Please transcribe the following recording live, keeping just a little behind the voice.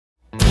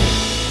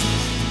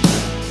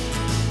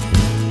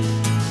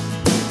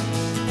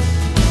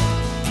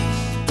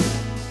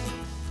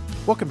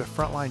Welcome to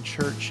Frontline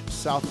Church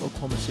South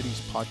Oklahoma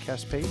City's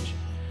podcast page,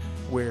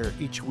 where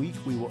each week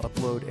we will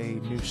upload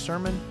a new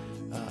sermon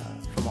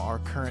from our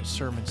current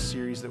sermon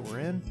series that we're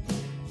in.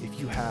 If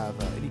you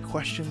have any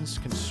questions,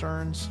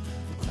 concerns,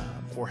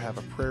 or have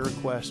a prayer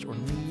request or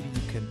need,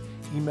 you can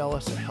email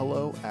us at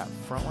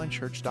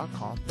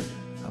hello@frontlinechurch.com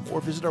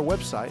or visit our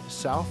website,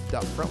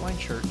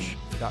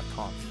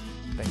 south.frontlinechurch.com.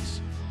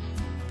 Thanks.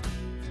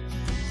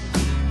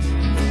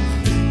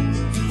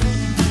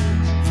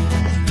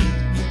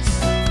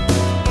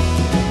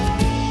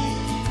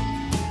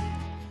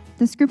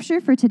 The scripture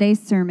for today's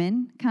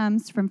sermon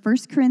comes from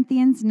 1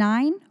 Corinthians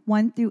 9,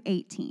 1 through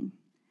 18.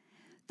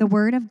 The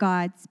word of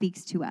God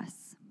speaks to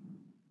us.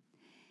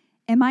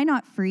 Am I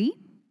not free?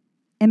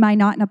 Am I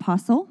not an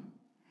apostle?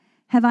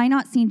 Have I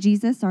not seen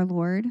Jesus our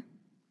Lord?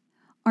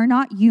 Are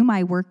not you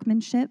my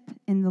workmanship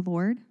in the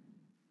Lord?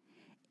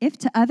 If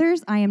to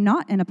others I am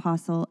not an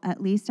apostle, at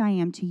least I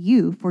am to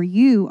you, for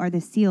you are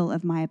the seal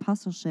of my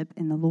apostleship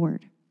in the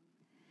Lord.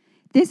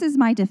 This is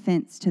my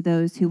defense to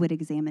those who would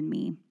examine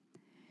me.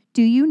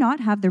 Do you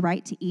not have the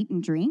right to eat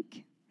and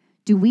drink?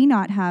 Do we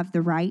not have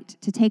the right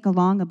to take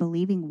along a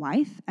believing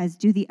wife, as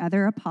do the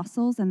other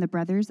apostles and the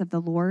brothers of the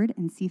Lord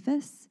and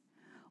Cephas?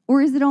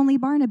 Or is it only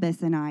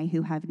Barnabas and I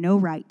who have no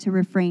right to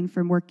refrain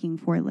from working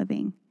for a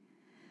living?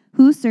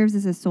 Who serves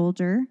as a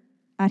soldier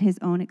at his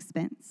own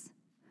expense?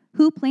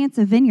 Who plants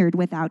a vineyard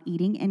without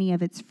eating any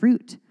of its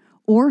fruit?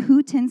 Or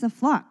who tends a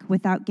flock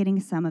without getting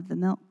some of the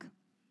milk?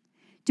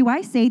 Do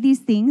I say these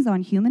things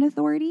on human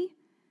authority?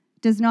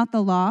 Does not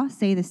the law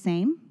say the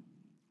same?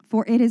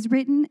 For it is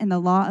written in the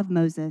law of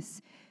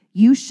Moses,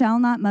 you shall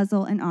not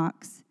muzzle an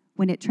ox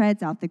when it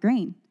treads out the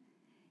grain.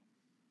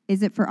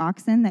 Is it for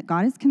oxen that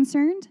God is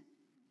concerned?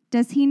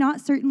 Does he not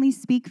certainly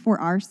speak for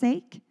our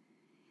sake?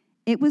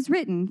 It was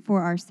written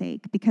for our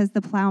sake, because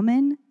the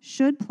plowman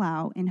should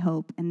plow in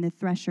hope, and the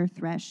thresher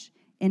thresh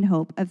in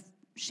hope of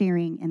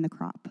sharing in the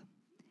crop.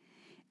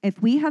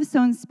 If we have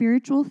sown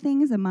spiritual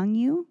things among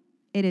you,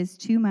 is it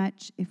too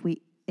much if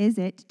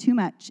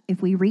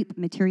we reap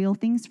material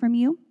things from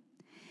you?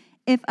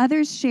 If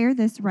others share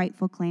this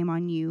rightful claim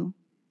on you,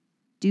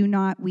 do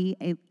not we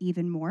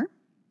even more?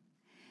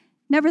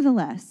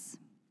 Nevertheless,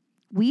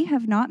 we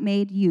have not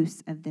made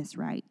use of this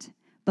right,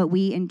 but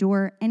we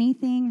endure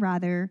anything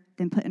rather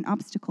than put an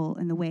obstacle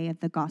in the way of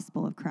the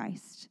gospel of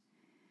Christ.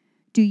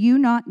 Do you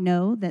not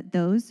know that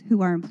those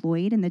who are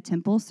employed in the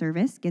temple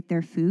service get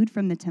their food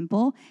from the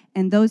temple,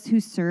 and those who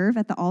serve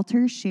at the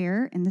altar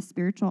share in the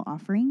spiritual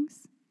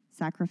offerings,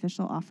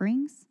 sacrificial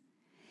offerings?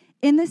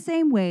 In the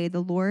same way,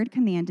 the Lord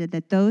commanded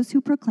that those who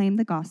proclaim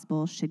the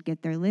gospel should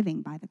get their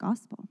living by the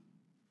gospel.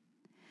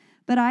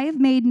 But I have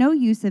made no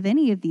use of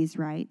any of these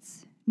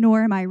rights,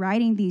 nor am I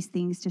writing these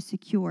things to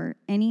secure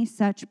any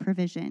such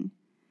provision.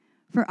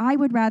 For I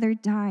would rather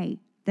die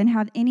than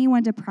have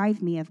anyone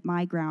deprive me of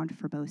my ground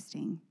for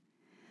boasting.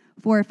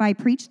 For if I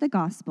preach the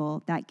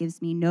gospel, that gives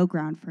me no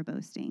ground for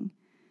boasting.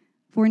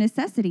 For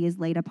necessity is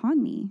laid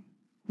upon me.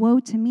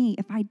 Woe to me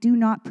if I do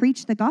not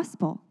preach the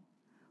gospel.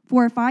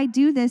 For if I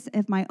do this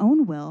of my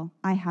own will,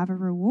 I have a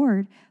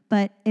reward,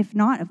 but if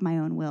not of my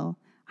own will,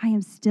 I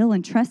am still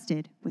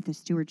entrusted with the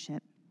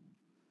stewardship.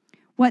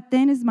 What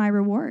then is my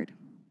reward?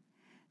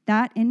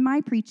 That in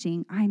my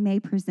preaching I may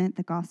present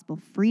the gospel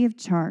free of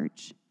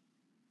charge,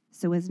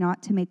 so as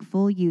not to make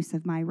full use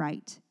of my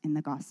right in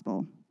the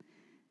gospel.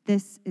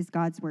 This is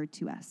God's word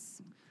to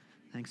us.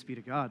 Thanks be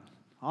to God.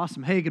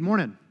 Awesome. Hey, good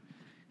morning.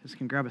 Just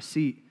can grab a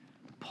seat.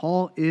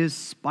 Paul is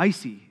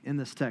spicy in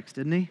this text,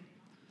 isn't he?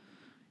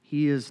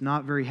 He is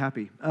not very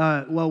happy.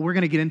 Well, we're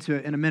going to get into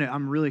it in a minute.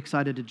 I'm really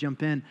excited to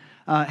jump in.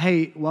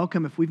 Hey,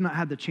 welcome. If we've not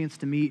had the chance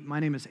to meet,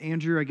 my name is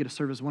Andrew. I get to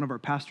serve as one of our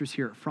pastors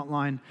here at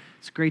Frontline.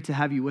 It's great to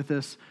have you with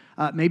us.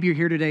 Maybe you're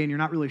here today and you're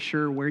not really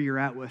sure where you're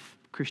at with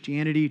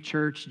Christianity,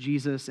 church,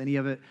 Jesus, any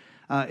of it.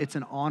 It's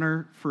an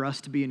honor for us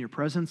to be in your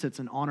presence. It's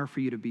an honor for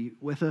you to be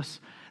with us.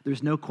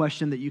 There's no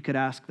question that you could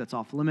ask that's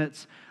off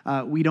limits.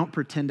 We don't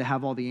pretend to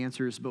have all the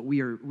answers, but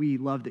we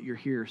love that you're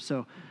here.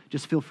 So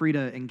just feel free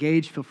to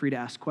engage. Feel free to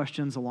ask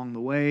questions along the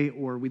way,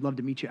 or we'd love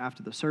to meet you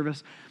after the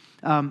service.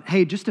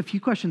 Hey, just a few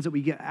questions that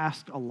we get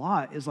asked a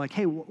lot is like,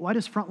 hey, why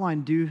does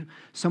Frontline do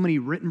so many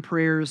written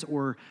prayers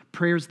or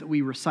prayers that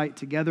we recite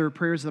together,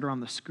 prayers that are on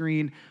the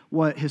screen,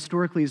 what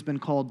historically has been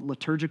called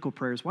liturgical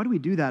prayers? Why do we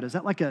do that? Is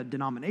that like a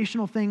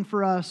denominational thing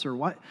for us or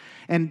what?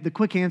 And the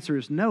quick answer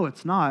is no,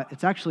 it's not.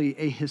 It's actually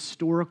a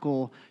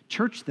historical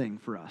church thing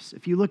for us.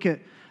 If you look at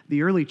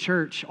the early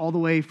church, all the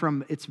way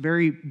from its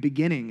very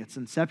beginning, its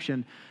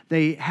inception,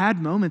 they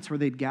had moments where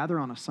they'd gather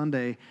on a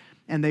Sunday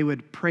and they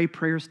would pray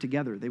prayers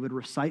together. They would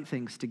recite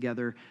things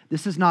together.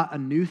 This is not a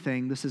new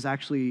thing. This is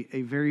actually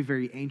a very,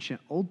 very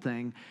ancient old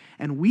thing.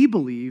 And we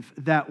believe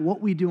that what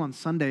we do on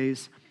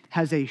Sundays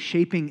has a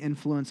shaping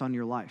influence on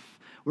your life.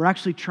 We're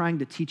actually trying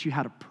to teach you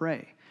how to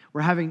pray.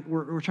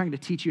 We're trying to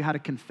teach you how to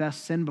confess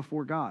sin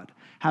before God,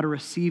 how to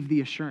receive the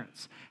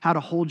assurance, how to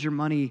hold your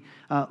money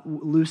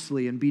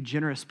loosely and be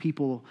generous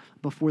people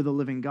before the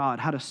living God,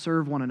 how to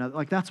serve one another.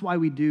 Like, that's why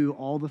we do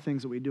all the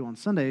things that we do on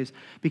Sundays,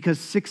 because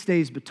 6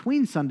 days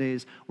between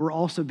Sundays, we're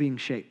also being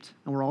shaped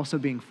and we're also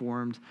being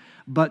formed,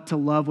 but to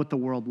love what the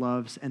world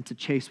loves and to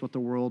chase what the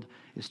world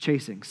is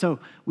chasing. So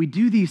we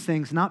do these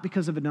things not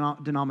because of a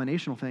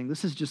denominational thing.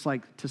 This is just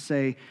like to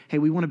say, hey,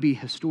 we want to be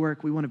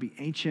historic, we want to be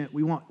ancient,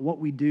 we want what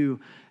we do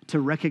to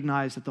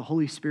recognize that the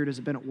Holy Spirit has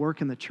been at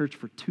work in the church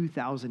for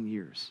 2,000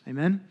 years.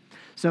 Amen?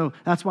 So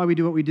that's why we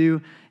do what we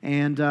do.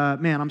 And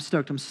man, I'm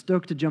stoked. I'm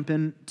stoked to jump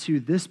into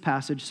this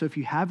passage. So if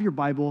you have your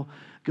Bible,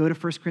 go to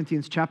 1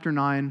 Corinthians chapter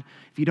 9.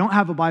 If you don't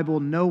have a Bible,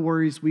 no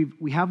worries.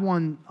 We have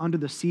one under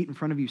the seat in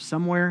front of you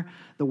somewhere.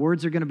 The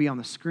words are going to be on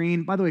the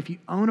screen. By the way, if you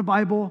own a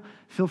Bible,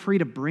 feel free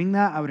to bring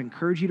that. I would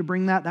encourage you to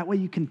bring that. That way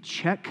you can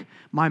check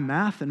my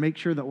math and make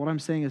sure that what I'm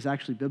saying is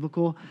actually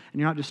biblical and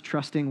you're not just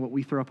trusting what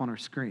we throw up on our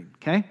screen,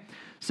 okay?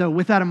 So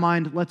with that in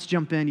mind, let's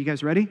jump in. You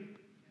guys ready?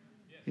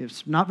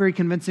 It's not very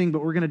convincing,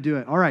 but we're going to do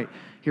it. All right,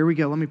 here we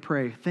go. Let me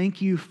pray.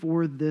 Thank you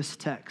for this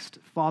text.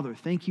 Father,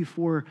 thank you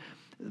for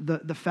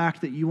the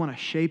fact that you want to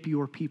shape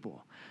your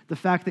people, the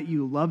fact that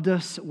you loved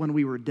us when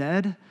we were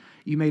dead,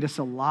 you made us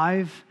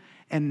alive,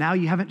 and now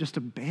you haven't just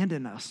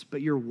abandoned us,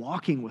 but you're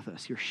walking with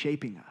us, you're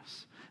shaping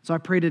us. So I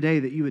pray today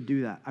that you would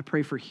do that. I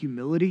pray for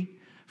humility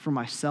for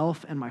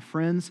myself and my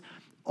friends,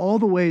 all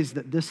the ways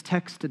that this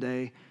text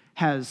today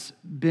has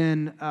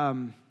been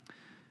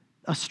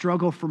a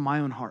struggle for my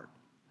own heart,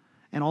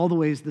 and all the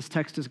ways this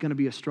text is going to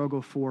be a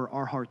struggle for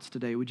our hearts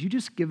today. Would you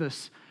just give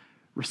us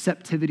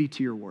receptivity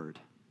to your word?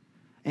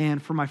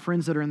 And for my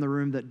friends that are in the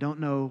room that don't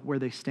know where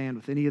they stand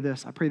with any of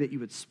this, I pray that you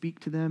would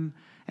speak to them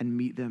and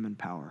meet them in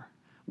power.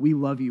 We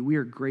love you. We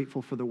are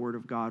grateful for the word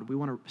of God. We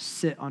want to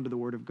sit under the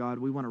word of God.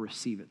 We want to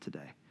receive it today.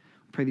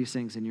 We pray these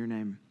things in your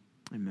name.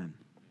 Amen.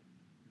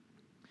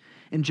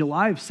 In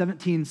July of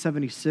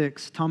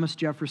 1776, Thomas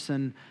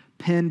Jefferson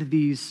penned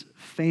these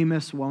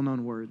famous,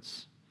 well-known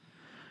words.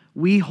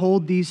 We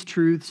hold these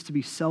truths to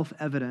be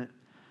self-evident,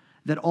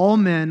 that all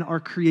men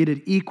are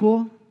created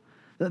equal,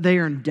 that they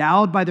are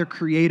endowed by their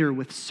Creator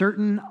with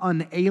certain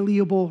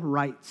unalienable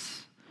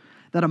rights,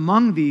 that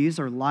among these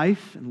are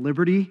life and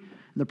liberty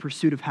and the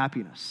pursuit of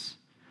happiness,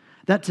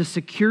 that to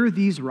secure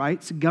these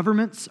rights,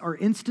 governments are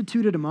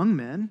instituted among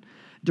men,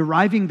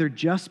 deriving their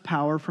just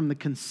power from the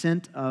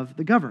consent of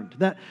the governed,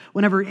 that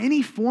whenever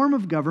any form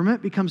of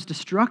government becomes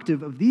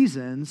destructive of these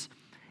ends,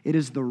 it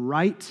is the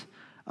right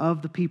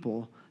of the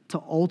people to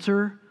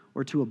alter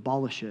or to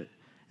abolish it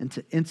and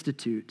to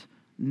institute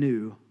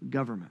new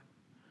government.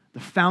 The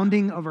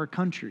founding of our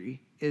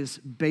country is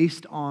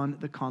based on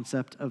the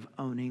concept of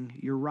owning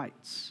your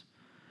rights.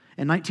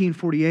 In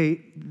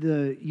 1948,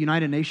 the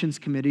United Nations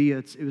Committee,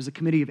 it was a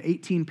committee of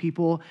 18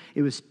 people.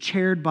 It was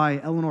chaired by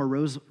Eleanor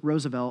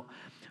Roosevelt,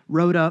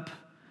 wrote up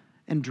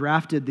and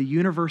drafted the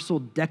Universal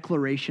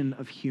Declaration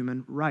of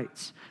Human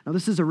Rights. Now,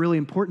 this is a really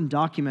important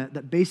document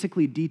that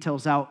basically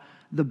details out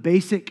the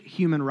basic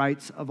human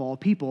rights of all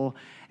people,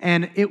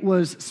 and it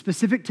was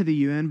specific to the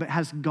UN, but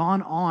has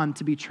gone on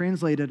to be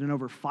translated in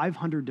over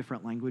 500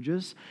 different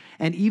languages,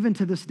 and even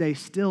to this day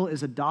still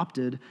is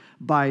adopted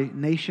by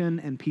nation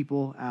and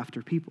people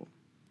after people.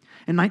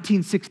 In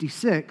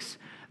 1966,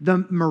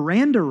 the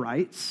Miranda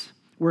rights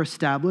were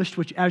established,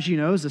 which, as you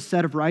know, is a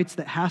set of rights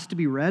that has to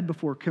be read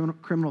before a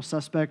criminal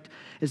suspect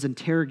is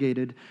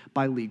interrogated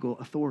by legal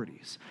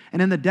authorities.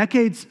 And in the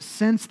decades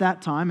since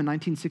that time, in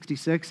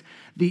 1966,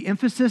 the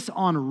emphasis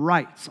on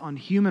rights, on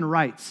human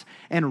rights,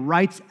 and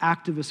rights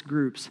activist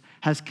groups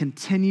has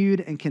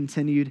continued and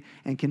continued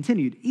and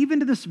continued. Even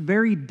to this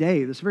very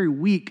day, this very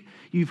week,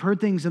 you've heard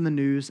things in the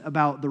news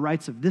about the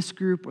rights of this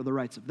group or the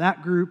rights of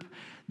that group.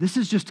 This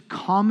is just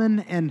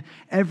common and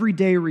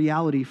everyday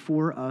reality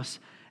for us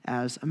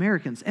as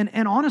Americans.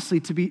 And honestly,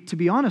 to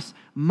be honest,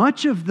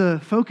 much of the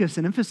focus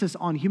and emphasis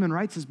on human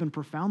rights has been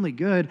profoundly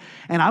good.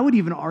 And I would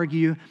even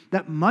argue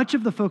that much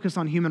of the focus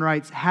on human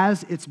rights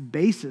has its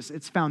basis,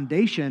 its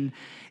foundation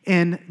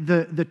in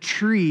the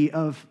tree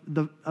of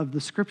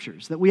the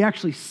scriptures, that we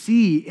actually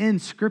see in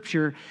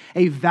scripture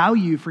a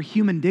value for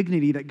human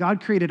dignity, that God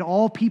created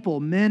all people,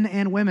 men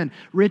and women,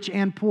 rich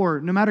and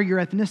poor, no matter your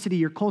ethnicity,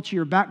 your culture,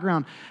 your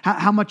background,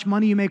 how much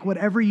money you make,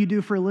 whatever you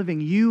do for a living,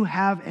 you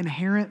have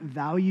inherent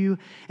value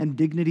and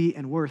dignity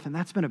and worth. And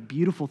that's been a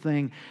beautiful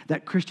thing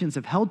that Christians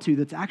have held to,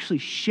 that's actually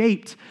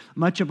shaped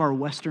much of our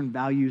Western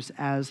values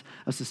as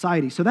a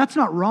society. So that's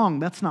not wrong,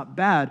 that's not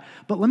bad,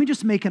 but let me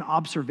just make an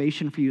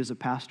observation for you as a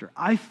pastor.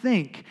 I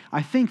think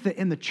that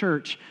in the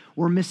church,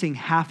 we're missing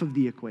half of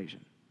the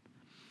equation.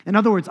 In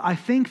other words, I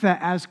think that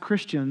as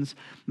Christians,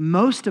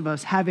 most of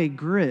us have a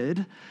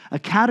grid, a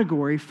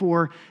category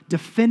for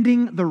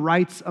defending the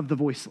rights of the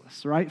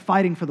voiceless, right?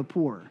 Fighting for the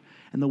poor,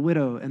 and the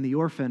widow and the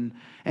orphan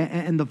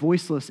and the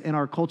voiceless in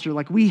our culture.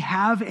 Like, we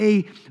have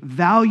a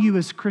value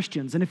as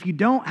Christians. And if you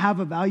don't have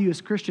a value as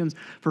Christians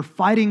for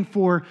fighting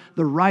for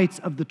the rights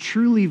of the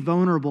truly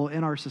vulnerable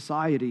in our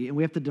society, and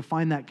we have to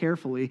define that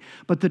carefully,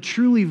 but the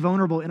truly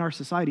vulnerable in our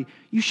society,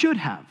 you should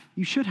have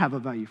a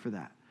value for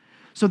that.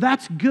 So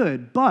that's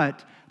good,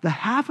 but the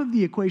half of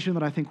the equation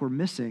that I think we're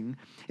missing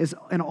is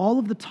in all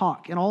of the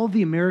talk, in all of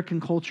the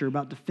American culture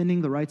about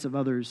defending the rights of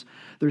others,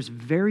 there's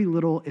very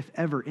little, if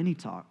ever any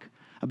talk,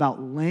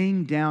 about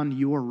laying down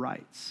your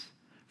rights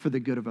for the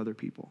good of other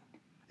people.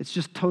 It's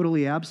just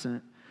totally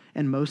absent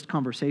in most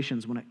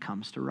conversations when it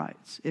comes to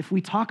rights. If we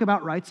talk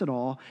about rights at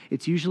all,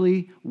 it's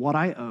usually what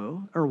I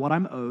owe, or what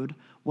I'm owed,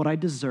 what I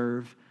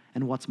deserve,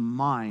 and what's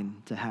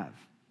mine to have,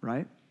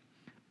 right?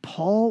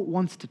 Paul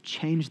wants to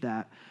change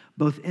that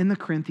both in the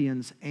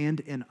Corinthians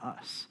and in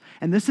us.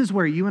 And this is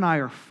where you and I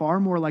are far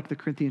more like the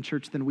Corinthian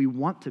church than we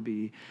want to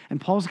be. And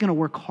Paul's going to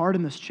work hard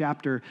in this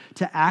chapter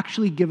to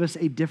actually give us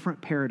a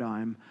different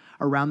paradigm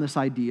around this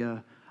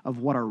idea of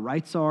what our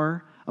rights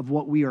are, of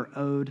what we are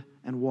owed,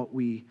 and what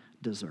we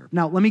deserve.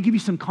 Now, let me give you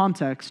some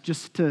context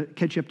just to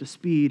catch you up to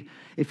speed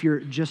if you're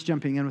just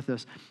jumping in with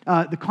this.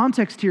 The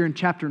context here in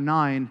chapter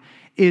 9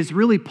 is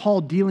really Paul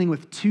dealing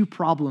with two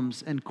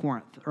problems in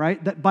Corinth,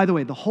 right? That, by the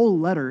way, the whole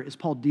letter is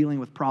Paul dealing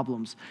with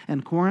problems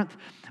in Corinth,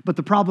 but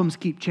the problems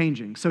keep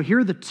changing. So here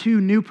are the two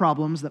new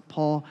problems that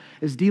Paul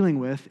is dealing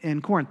with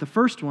in Corinth. The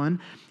first one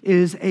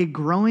is a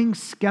growing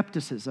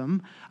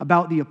skepticism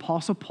about the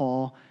Apostle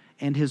Paul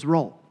and his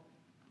role.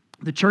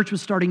 The church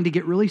was starting to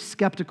get really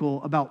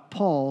skeptical about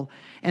Paul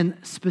and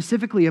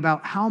specifically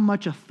about how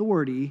much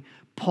authority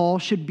Paul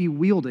should be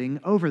wielding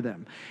over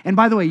them. And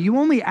by the way, you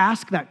only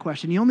ask that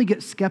question, you only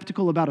get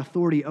skeptical about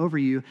authority over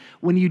you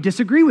when you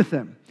disagree with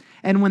them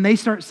and when they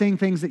start saying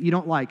things that you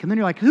don't like. And then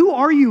you're like, who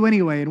are you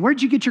anyway? And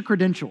where'd you get your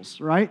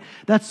credentials, right?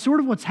 That's sort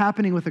of what's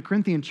happening with the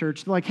Corinthian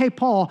church. They're like, hey,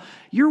 Paul,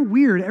 you're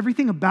weird.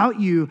 Everything about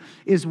you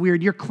is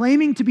weird. You're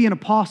claiming to be an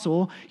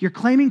apostle. You're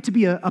claiming to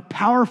be a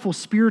powerful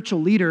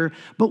spiritual leader.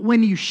 But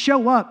when you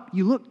show up,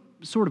 you look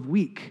sort of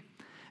weak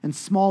and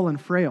small and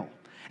frail.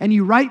 And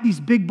you write these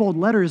big, bold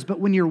letters, but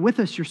when you're with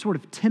us, you're sort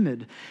of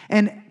timid.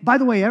 And by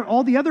the way,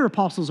 all the other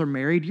apostles are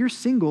married. You're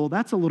single.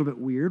 That's a little bit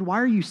weird. Why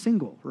are you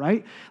single,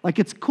 right? Like,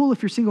 it's cool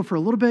if you're single for a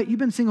little bit. You've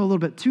been single a little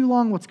bit too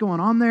long. What's going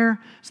on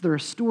there? Is there a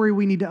story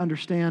we need to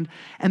understand?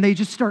 And they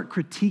just start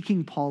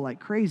critiquing Paul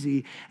like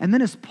crazy. And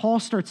then as Paul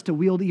starts to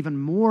wield even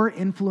more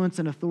influence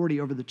and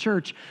authority over the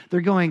church, they're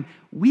going,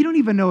 we don't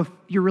even know if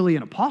you're really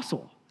an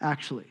apostle,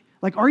 actually.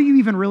 Like, are you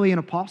even really an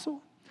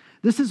apostle?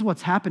 This is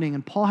what's happening,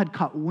 and Paul had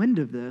caught wind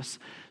of this,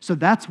 so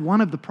that's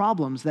one of the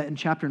problems that in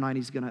chapter 9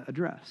 he's going to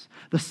address.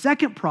 The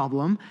second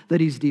problem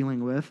that he's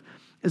dealing with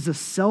is a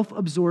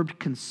self-absorbed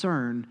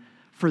concern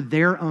for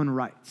their own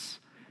rights.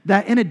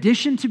 That in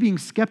addition to being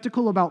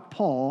skeptical about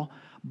Paul,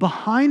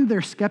 behind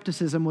their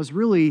skepticism was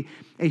really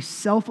a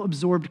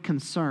self-absorbed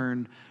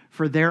concern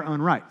for their own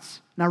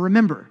rights. Now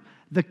remember,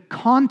 the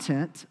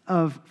content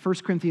of 1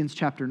 Corinthians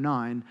chapter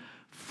 9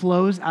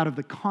 flows out of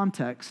the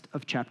context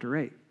of chapter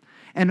 8.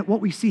 And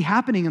what we see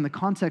happening in the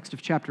context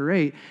of chapter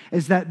 8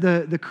 is that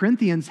the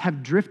Corinthians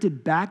have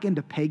drifted back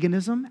into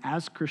paganism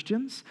as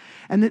Christians,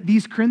 and that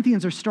these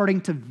Corinthians are starting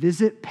to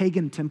visit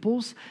pagan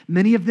temples.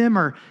 Many of them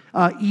are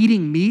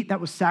eating meat that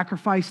was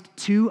sacrificed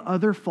to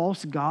other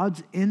false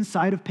gods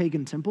inside of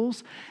pagan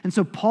temples. And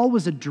so Paul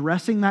was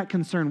addressing that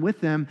concern with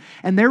them,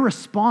 and their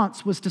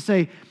response was to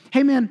say,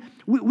 hey man,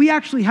 we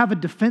actually have a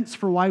defense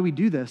for why we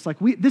do this. Like,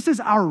 this is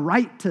our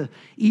right to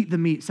eat the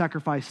meat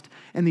sacrificed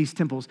in these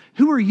temples.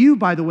 Who are you,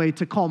 by the way,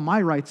 to call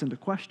my rights into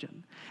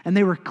question? And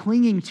they were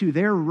clinging to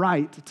their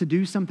right to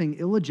do something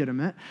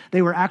illegitimate.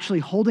 They were actually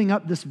holding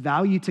up this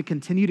value to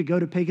continue to go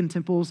to pagan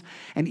temples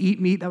and eat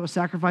meat that was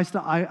sacrificed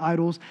to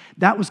idols.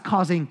 That was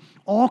causing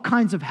all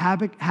kinds of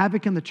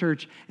havoc in the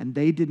church, and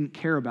they didn't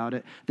care about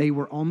it. They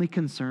were only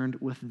concerned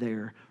with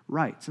their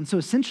rights. And so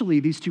essentially,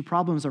 these two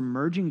problems are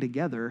merging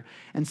together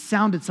and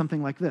sounded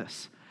something like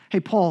this. Hey,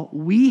 Paul,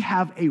 we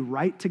have a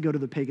right to go to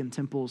the pagan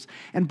temples.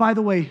 And by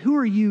the way, who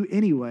are you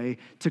anyway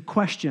to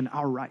question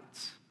our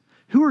rights?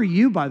 Who are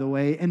you, by the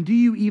way, and do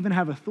you even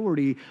have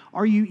authority?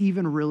 Are you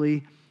even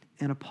really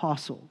an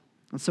apostle?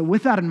 And so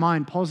with that in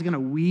mind, Paul's going to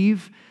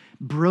weave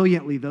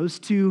brilliantly those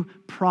two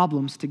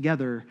problems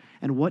together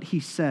and what he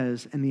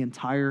says in the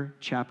entire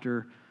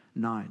chapter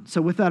 9.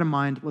 So with that in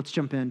mind, let's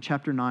jump in.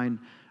 Chapter 9,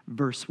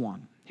 verse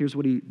 1. Here's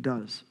what he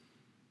does.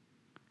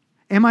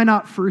 Am I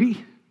not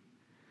free?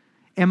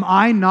 Am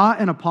I not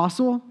an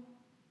apostle?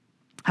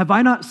 Have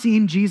I not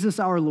seen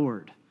Jesus our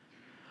Lord?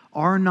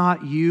 Are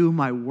not you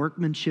my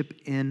workmanship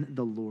in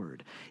the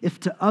Lord? If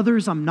to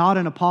others I'm not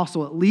an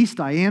apostle, at least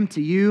I am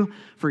to you,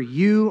 for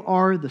you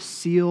are the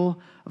seal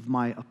of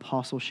my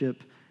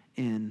apostleship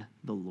in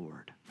the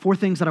Lord. 4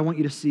 things that I want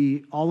you to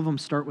see. All of them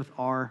start with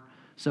R,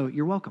 so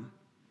you're welcome.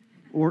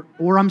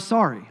 or I'm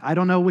sorry. I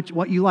don't know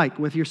what you like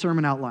with your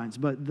sermon outlines,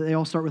 but they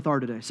all start with R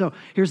today. So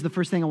here's the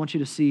first thing I want you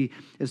to see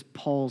is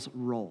Paul's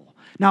role.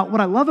 Now,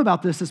 what I love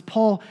about this is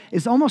Paul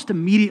is almost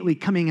immediately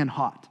coming in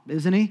hot,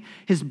 isn't he?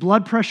 His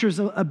blood pressure's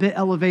a bit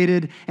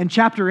elevated. In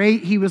chapter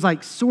 8, he was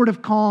like sort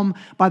of calm.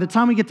 By the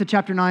time we get to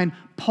chapter 9,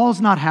 Paul's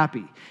not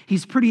happy.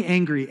 He's pretty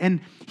angry. And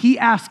he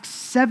asks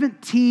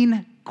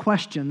 17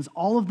 questions,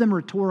 all of them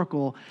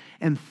rhetorical,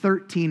 in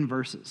 13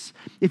 verses.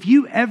 If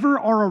you ever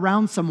are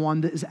around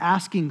someone that is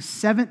asking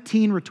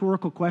 17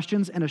 rhetorical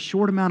questions in a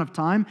short amount of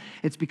time,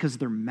 it's because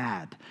they're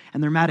mad,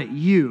 and they're mad at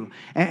you.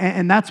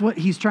 And that's what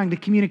he's trying to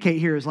communicate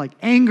here is like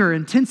anger,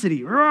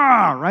 intensity,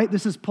 rah, right?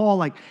 This is Paul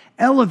like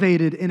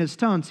elevated in his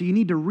tone, so you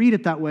need to read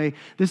it that way.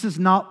 This is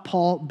not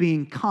Paul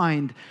being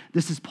kind.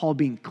 This is Paul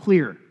being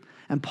clear,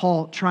 and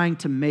Paul trying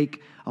to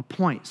make a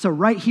point. So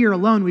right here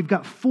alone, we've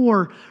got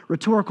 4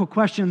 rhetorical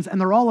questions, and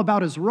they're all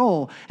about his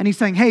role. And he's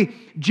saying, hey,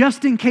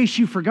 just in case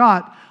you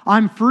forgot,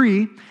 I'm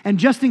free. And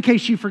just in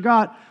case you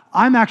forgot,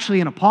 I'm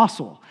actually an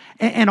apostle.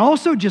 And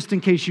also just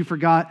in case you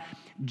forgot,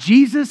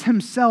 Jesus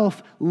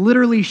himself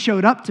literally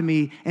showed up to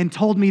me and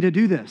told me to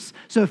do this.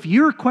 So if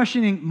you're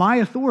questioning my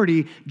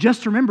authority,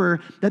 just remember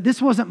that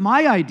this wasn't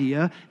my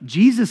idea.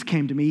 Jesus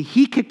came to me.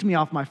 He kicked me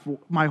off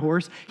my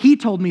horse. He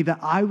told me that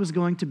I was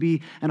going to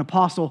be an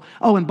apostle.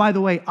 Oh, and by the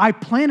way, I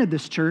planted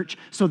this church,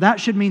 so that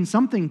should mean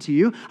something to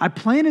you. I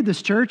planted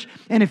this church,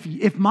 and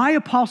if my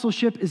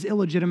apostleship is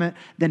illegitimate,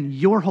 then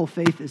your whole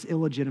faith is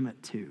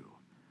illegitimate too.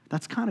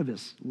 That's kind of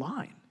his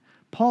line.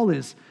 Paul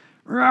is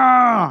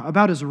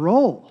about his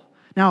role.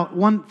 Now,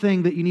 one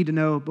thing that you need to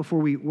know before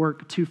we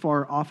work too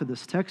far off of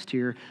this text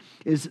here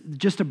is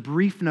just a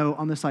brief note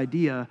on this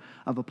idea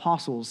of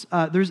apostles.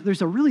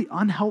 There's a really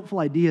unhelpful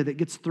idea that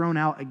gets thrown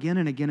out again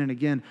and again and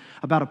again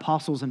about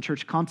apostles in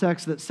church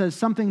context that says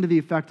something to the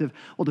effect of,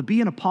 well, to be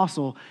an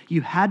apostle,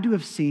 you had to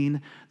have seen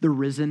the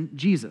risen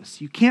Jesus.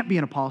 You can't be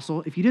an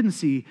apostle if you didn't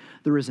see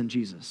the risen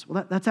Jesus.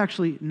 Well, that's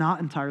actually not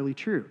entirely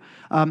true.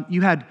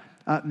 You had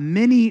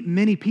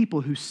many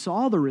people who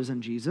saw the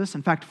risen Jesus,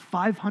 in fact,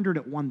 500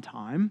 at one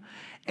time,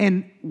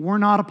 and were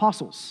not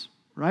apostles,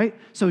 right?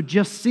 So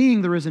just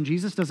seeing the risen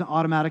Jesus doesn't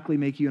automatically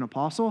make you an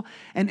apostle.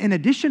 And in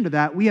addition to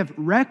that, we have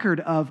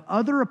record of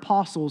other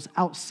apostles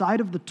outside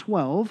of the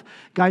 12,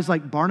 guys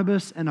like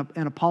Barnabas and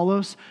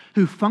Apollos,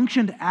 who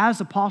functioned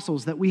as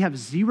apostles that we have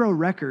zero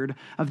record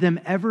of them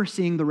ever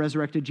seeing the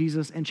resurrected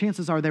Jesus, and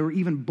chances are they were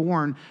even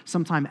born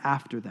sometime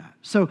after that.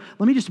 So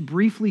let me just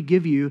briefly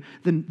give you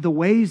the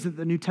ways that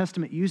the New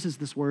Testament uses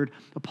this word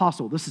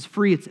apostle. This is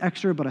free, it's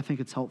extra, but I think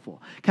it's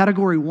helpful.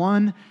 Category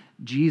 1,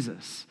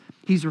 Jesus.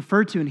 He's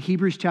referred to in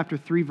Hebrews chapter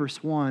 3,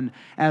 verse 1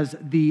 as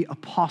the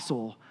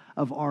apostle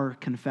of our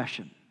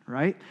confession,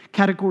 right?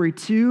 Category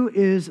 2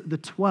 is the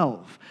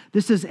 12.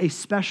 This is a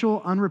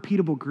special,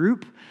 unrepeatable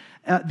group.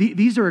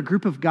 These are a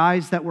group of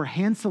guys that were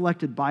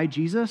hand-selected by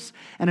Jesus.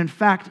 And in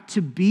fact,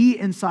 to be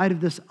inside of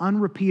this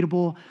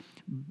unrepeatable,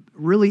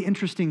 really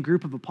interesting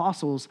group of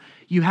apostles,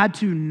 you had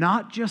to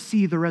not just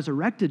see the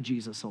resurrected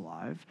Jesus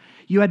alive,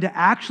 you had to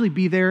actually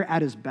be there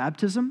at his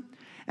baptism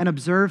and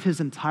observe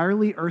his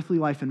entirely earthly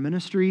life and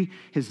ministry,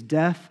 his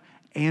death,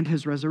 and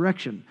his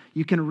resurrection.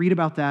 You can read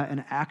about that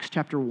in Acts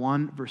chapter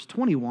 1, verse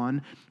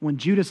 21, when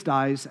Judas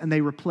dies and they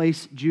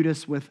replace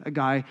Judas with a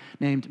guy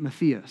named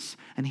Matthias,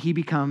 and he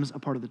becomes a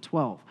part of the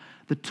 12.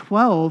 The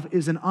 12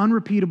 is an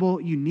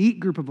unrepeatable, unique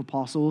group of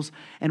apostles,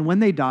 and when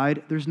they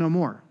died, there's no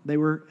more. They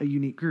were a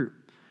unique group.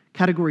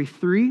 Category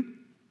 3,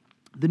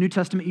 the New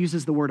Testament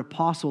uses the word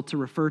apostle to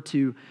refer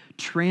to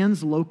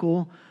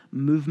translocal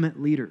movement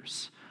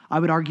leaders. I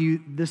would argue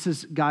this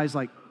is guys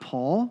like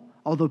Paul,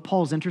 although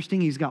Paul's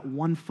interesting. He's got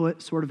 1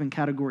 foot sort of in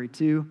category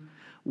 2,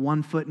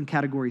 1 foot in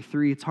category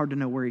 3. It's hard to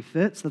know where he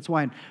fits. That's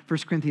why in 1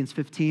 Corinthians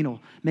 15, he'll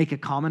make a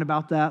comment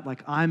about that,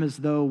 like I'm as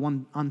though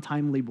one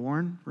untimely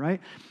born, right?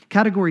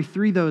 Category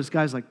 3, those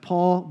guys like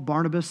Paul,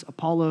 Barnabas,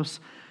 Apollos,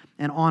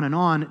 and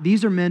on.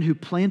 These are men who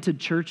planted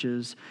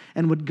churches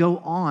and would go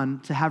on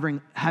to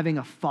having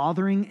a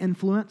fathering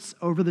influence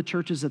over the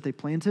churches that they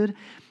planted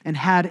and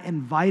had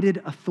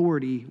invited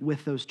authority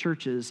with those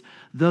churches,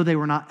 though they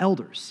were not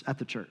elders at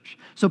the church.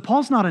 So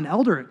Paul's not an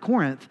elder at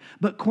Corinth,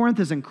 but Corinth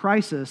is in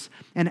crisis,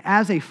 and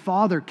as a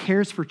father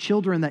cares for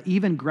children that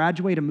even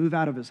graduate and move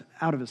out of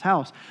his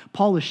house,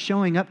 Paul is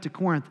showing up to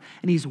Corinth,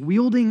 and he's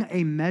wielding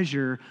a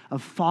measure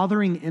of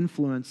fathering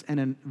influence and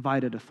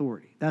invited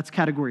authority. That's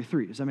category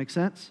 3. Does that make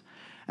sense?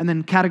 And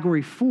then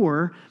category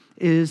 4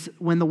 is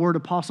when the word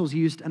apostle is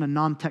used in a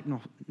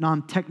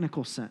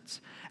non-technical sense,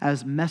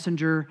 as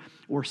messenger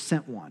or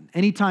sent one.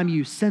 Anytime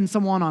you send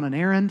someone on an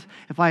errand,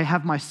 if I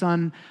have my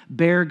son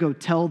Bear go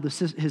tell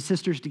his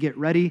sisters to get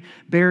ready,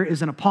 Bear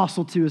is an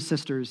apostle to his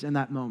sisters in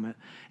that moment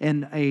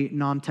in a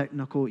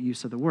non-technical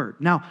use of the word.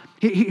 Now,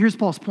 here's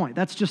Paul's point.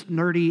 That's just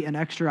nerdy and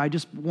extra. I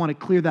just want to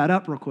clear that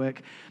up real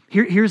quick.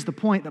 Here's the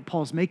point that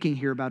Paul's making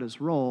here about his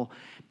role.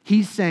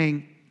 He's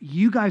saying,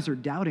 you guys are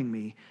doubting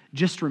me.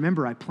 Just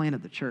remember I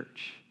planted the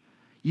church.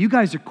 You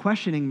guys are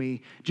questioning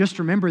me. Just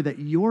remember that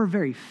your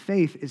very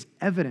faith is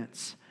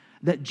evidence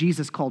that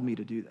Jesus called me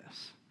to do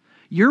this.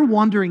 you're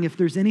wondering if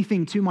there's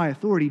anything to my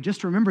authority,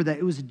 just remember that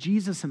it was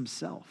Jesus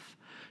himself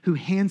who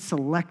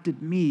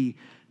hand-selected me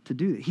to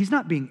do that. He's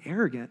not being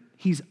arrogant.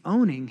 He's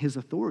owning his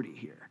authority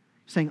here,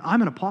 saying,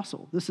 I'm an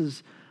apostle. This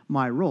is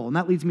my role. And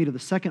that leads me to the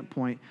second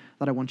point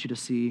that I want you to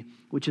see,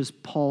 which is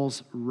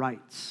Paul's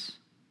rights.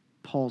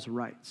 Paul's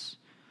rights.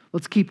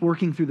 Let's keep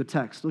working through the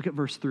text. Look at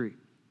verse 3.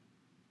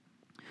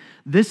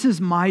 This is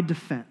my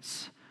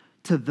defense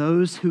to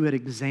those who had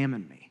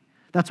examined me.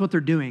 That's what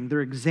they're doing.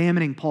 They're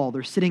examining Paul.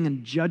 They're sitting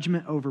in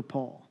judgment over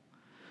Paul.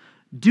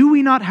 Do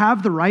we not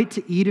have the right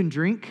to eat and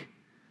drink?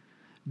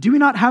 Do we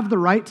not have the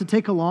right to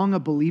take along a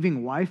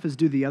believing wife, as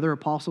do the other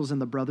apostles and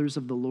the brothers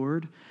of the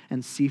Lord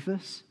and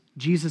Cephas?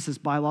 Jesus'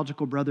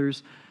 biological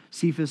brothers,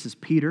 Cephas is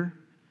Peter.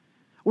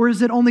 Or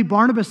is it only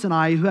Barnabas and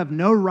I who have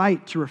no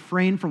right to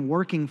refrain from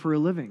working for a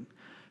living?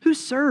 Who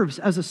serves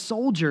as a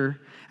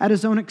soldier at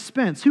his own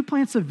expense? Who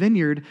plants a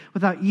vineyard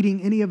without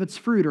eating any of its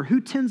fruit? Or who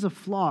tends a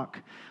flock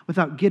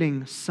without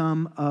getting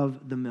some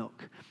of the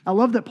milk? I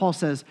love that Paul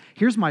says,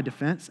 here's my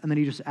defense, and then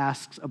he just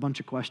asks a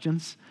bunch of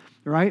questions,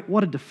 right?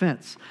 What a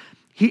defense.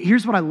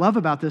 Here's what I love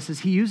about this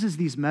is he uses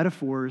these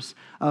metaphors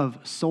of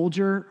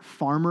soldier,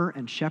 farmer,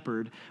 and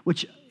shepherd,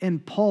 which in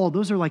Paul,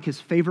 those are like his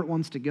favorite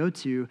ones to go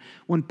to.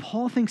 When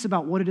Paul thinks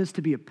about what it is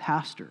to be a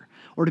pastor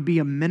or to be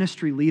a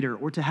ministry leader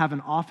or to have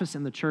an office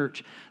in the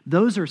church,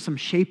 those are some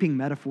shaping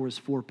metaphors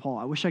for Paul.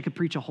 I wish I could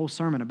preach a whole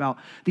sermon about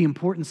the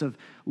importance of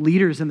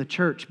leaders in the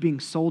church being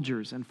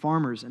soldiers and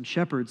farmers and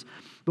shepherds,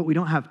 but we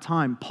don't have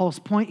time. Paul's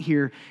point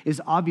here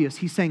is obvious.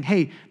 He's saying,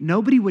 hey,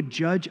 nobody would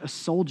judge a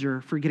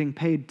soldier for getting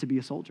paid to be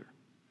a soldier.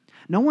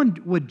 No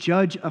one would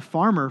judge a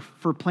farmer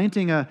for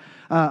planting a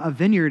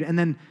vineyard and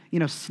then,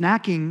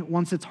 snacking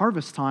once it's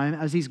harvest time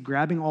as he's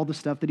grabbing all the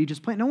stuff that he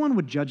just planted. No one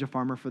would judge a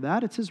farmer for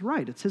that. It's his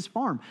right. It's his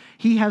farm.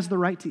 He has the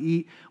right to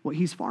eat what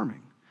he's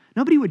farming.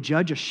 Nobody would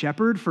judge a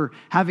shepherd for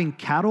having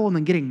cattle and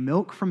then getting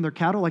milk from their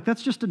cattle. Like,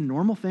 that's just a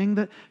normal thing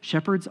that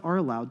shepherds are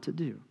allowed to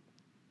do.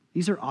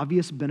 These are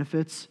obvious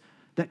benefits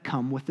that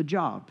come with the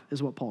job,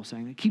 is what Paul's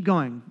saying. Keep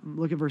going.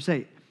 Look at verse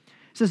 8. It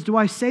says, do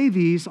I say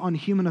these on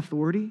human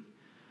authority?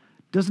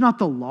 Does not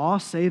the law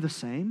say the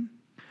same?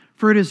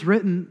 For it is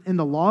written in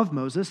the law of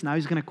Moses, now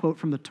he's going to quote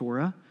from the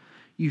Torah,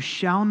 you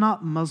shall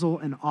not muzzle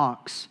an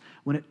ox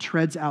when it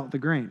treads out the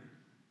grain.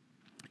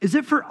 Is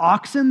it for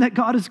oxen that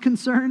God is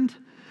concerned?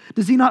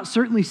 Does he not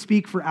certainly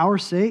speak for our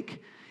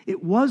sake?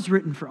 It was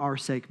written for our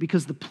sake,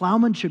 because the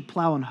plowman should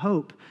plow in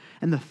hope,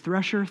 and the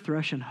thresher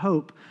thresh in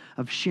hope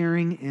of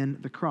sharing in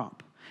the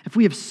crop. If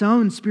we have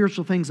sown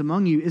spiritual things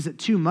among you, is it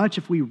too much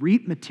if we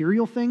reap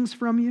material things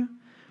from you?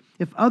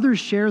 If others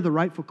share the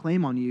rightful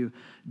claim on you,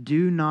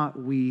 do not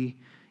we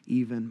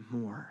even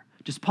more?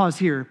 Just pause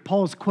here.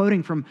 Paul is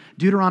quoting from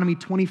Deuteronomy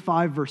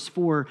 25, verse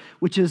 4,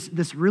 which is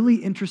this really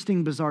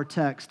interesting, bizarre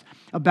text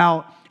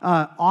about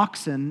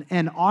oxen,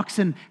 and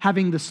oxen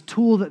having this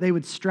tool that they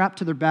would strap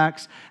to their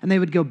backs, and they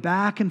would go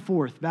back and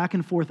forth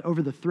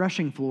over the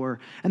threshing floor,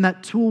 and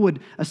that tool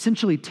would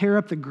essentially tear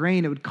up the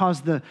grain. It would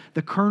cause the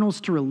kernels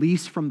to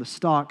release from the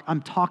stalk.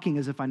 I'm talking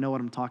as if I know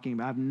what I'm talking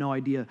about. I have no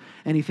idea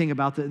anything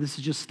about that. This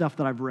is just stuff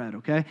that I've read,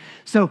 okay?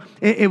 So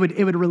it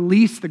would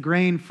release the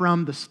grain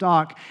from the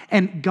stalk,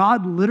 and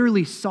God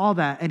literally saw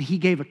that, and he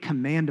gave a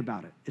command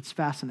about it. It's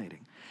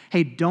fascinating.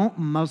 Hey, don't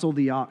muzzle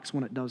the ox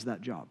when it does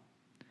that job.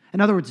 In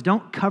other words,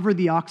 don't cover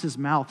the ox's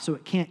mouth so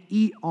it can't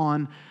eat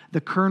on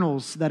the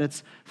kernels that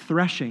it's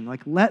threshing.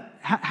 Like,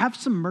 have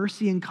some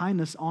mercy and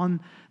kindness on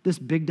this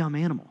big dumb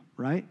animal,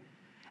 right?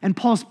 And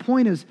Paul's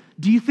point is,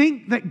 do you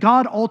think that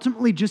God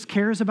ultimately just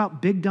cares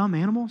about big dumb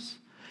animals?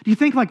 Do you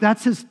think like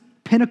that's his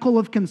pinnacle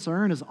of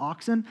concern is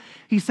oxen?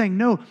 He's saying,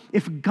 no,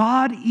 if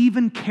God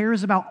even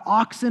cares about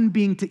oxen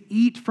being to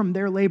eat from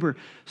their labor,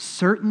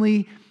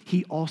 certainly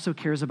he also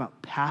cares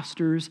about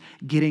pastors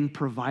getting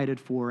provided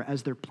for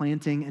as they're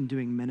planting and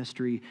doing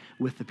ministry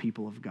with the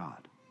people of God.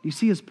 Do you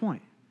see his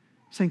point?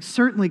 He's saying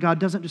certainly God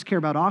doesn't just care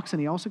about oxen,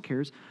 he also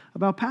cares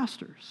about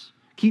pastors.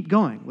 Keep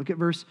going. Look at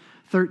verse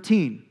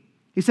 13.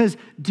 He says,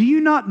 do you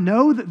not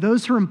know that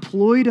those who are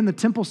employed in the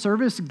temple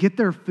service get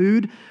their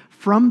food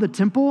from the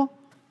temple?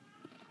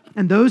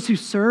 And those who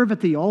serve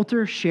at the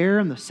altar share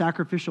in the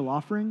sacrificial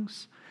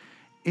offerings?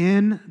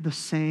 In the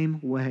same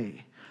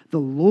way, the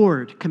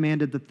Lord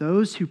commanded that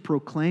those who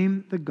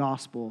proclaim the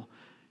gospel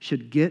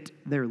should get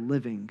their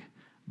living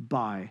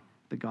by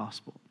the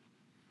gospel.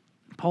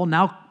 Paul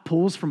now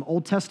pulls from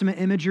Old Testament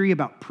imagery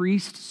about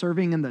priests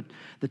serving in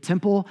the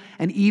temple,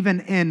 and even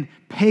in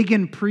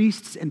pagan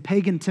priests and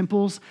pagan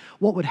temples,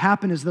 what would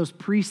happen is those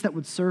priests that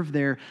would serve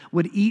there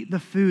would eat the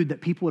food that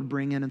people would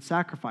bring in and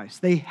sacrifice.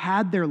 They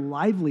had their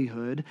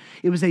livelihood.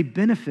 It was a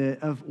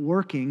benefit of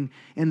working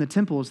in the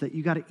temples that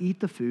you got to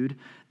eat the food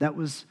that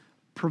was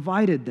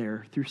provided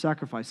there through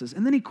sacrifices.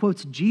 And then he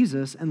quotes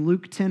Jesus in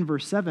Luke 10,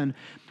 verse 7,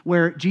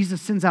 where Jesus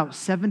sends out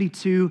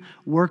 72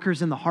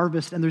 workers in the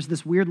harvest, and there's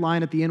this weird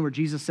line at the end where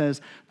Jesus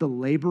says, the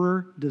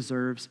laborer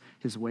deserves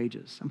his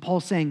wages. And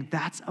Paul's saying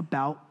that's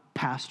about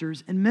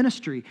pastors and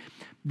ministry.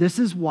 This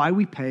is why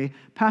we pay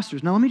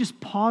pastors. Now, let me just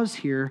pause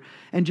here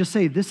and just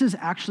say this is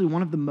actually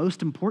one of the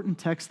most important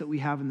texts that we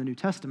have in the New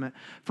Testament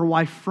for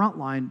why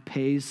Frontline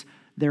pays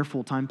their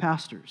full-time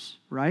pastors,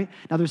 right?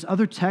 Now, there's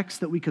other texts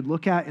that we could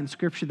look at in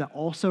Scripture that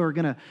also are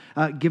going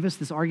to give us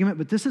this argument,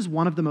 but this is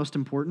one of the most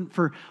important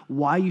for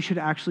why you should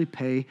actually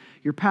pay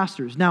your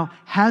pastors. Now,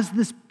 has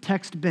this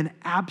text been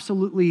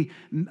absolutely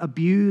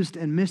abused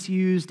and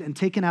misused and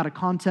taken out of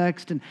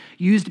context and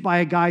used by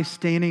a guy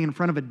standing in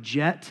front of a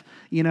jet,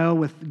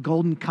 with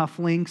golden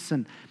cufflinks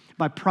and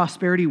by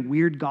prosperity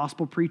weird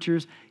gospel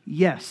preachers?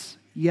 Yes.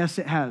 Yes,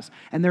 it has.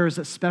 And there is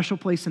a special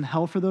place in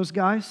hell for those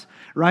guys,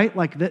 right?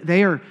 Like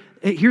they are,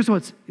 here's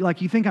what's,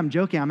 like you think I'm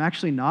joking, I'm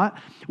actually not.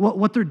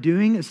 What they're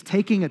doing is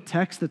taking a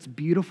text that's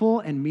beautiful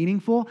and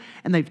meaningful,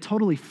 and they've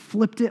totally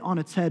flipped it on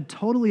its head,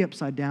 totally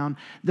upside down.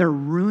 They're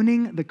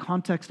ruining the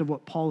context of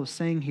what Paul is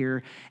saying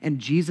here, and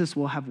Jesus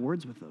will have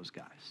words with those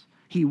guys.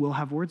 He will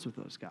have words with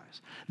those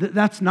guys.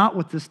 That's not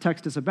what this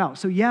text is about.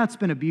 So yeah, it's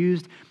been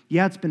abused.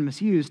 Yeah, it's been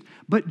misused.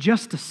 But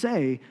just to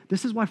say,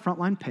 this is why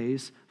Frontline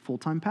pays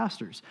full-time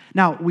pastors.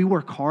 Now, we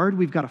work hard.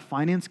 We've got a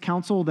finance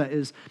council that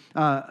is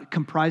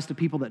comprised of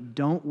people that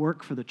don't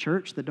work for the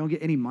church, that don't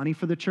get any money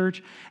for the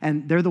church,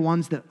 and they're the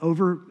ones that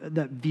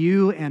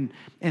view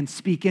and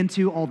speak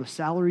into all the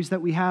salaries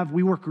that we have.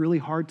 We work really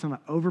hard to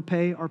not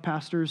overpay our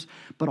pastors,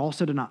 but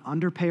also to not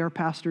underpay our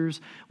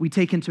pastors. We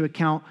take into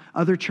account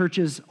other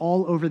churches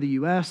all over the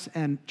U.S.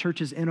 and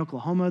churches in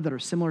Oklahoma that are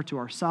similar to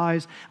our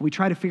size. And we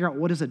try to figure out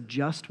what is a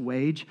just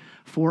wage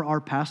for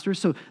our pastors.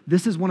 So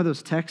this is one of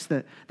those texts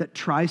that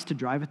tries to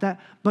drive at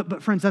that.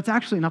 But friends, that's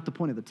actually not the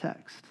point of the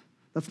text.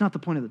 That's not the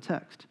point of the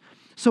text.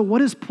 So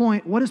what is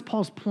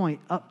Paul's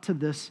point up to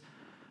this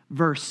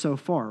verse so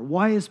far?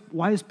 Why is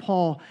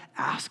Paul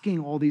asking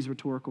all these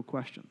rhetorical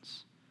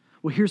questions?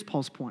 Well, here's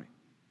Paul's point.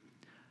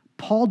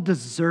 Paul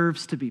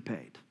deserves to be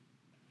paid.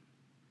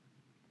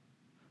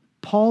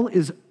 Paul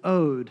is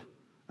owed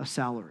a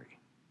salary.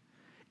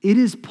 It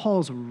is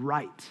Paul's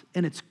right,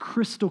 and it's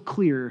crystal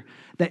clear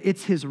that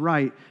it's his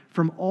right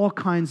from all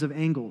kinds of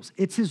angles.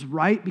 It's his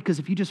right because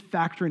if you just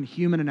factor in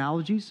human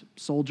analogies,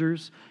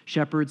 soldiers,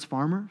 shepherds,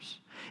 farmers,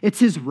 it's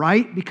his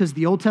right because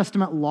the Old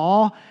Testament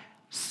law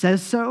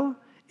says so.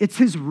 It's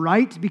his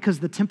right because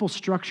the temple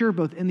structure,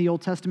 both in the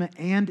Old Testament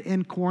and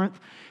in Corinth,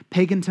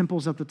 pagan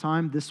temples at the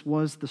time, this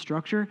was the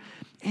structure.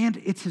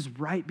 And it's his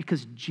right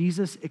because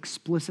Jesus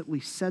explicitly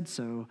said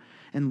so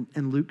in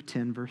Luke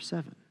 10, verse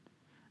 7.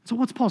 So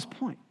what's Paul's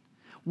point?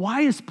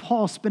 Why is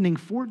Paul spending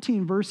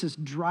 14 verses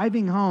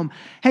driving home,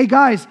 hey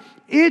guys,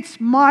 it's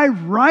my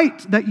right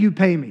that you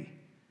pay me.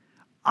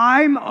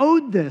 I'm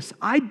owed this.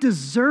 I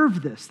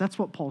deserve this. That's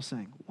what Paul's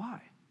saying.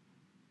 Why?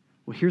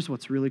 Well, here's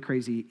what's really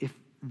crazy. If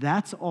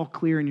that's all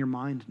clear in your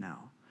mind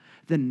now,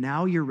 then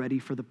now you're ready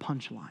for the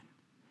punchline.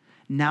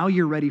 Now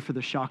you're ready for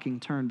the shocking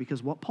turn,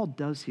 because what Paul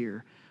does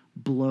here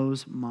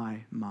blows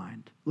my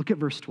mind. Look at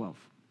verse 12.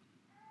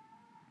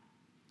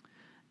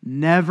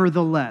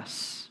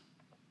 Nevertheless,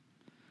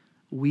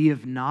 we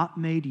have not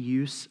made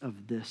use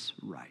of this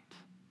right,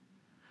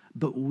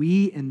 but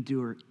we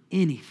endure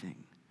anything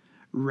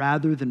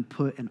rather than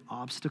put an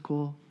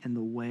obstacle in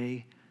the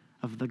way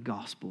of the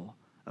gospel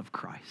of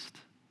Christ.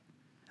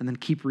 And then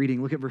keep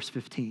reading. Look at verse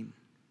 15.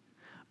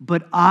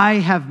 But I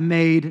have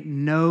made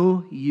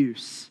no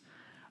use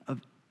of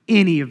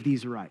any of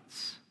these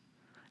rights,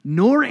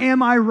 nor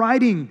am I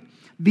writing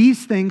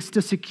these things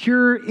to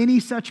secure any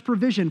such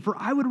provision, for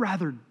I would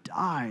rather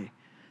die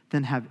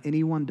than have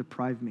anyone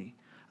deprive me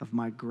of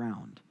my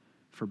ground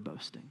for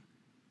boasting.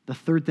 The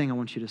third thing I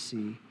want you to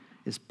see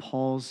is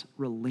Paul's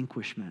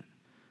relinquishment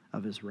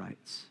of his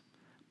rights.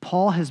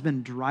 Paul has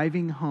been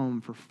driving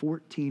home for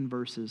 14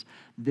 verses.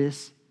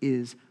 This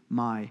is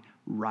my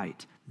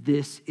right.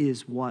 This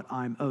is what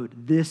I'm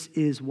owed. This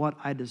is what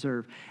I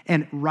deserve.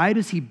 And right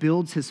as he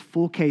builds his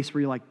full case where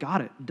you're like,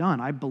 got it,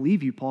 done. I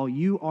believe you, Paul.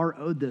 You are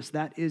owed this.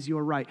 That is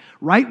your right.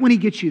 Right when he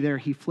gets you there,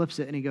 he flips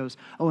it and he goes,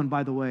 oh, and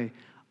by the way,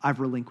 I've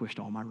relinquished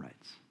all my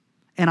rights.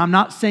 And I'm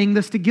not saying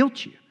this to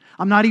guilt you.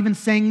 I'm not even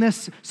saying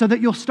this so that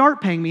you'll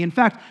start paying me. In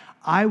fact,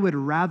 I would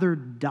rather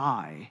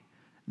die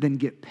than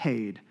get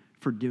paid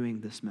for doing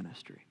this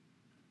ministry.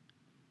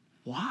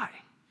 Why?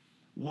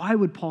 Why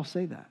would Paul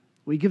say that?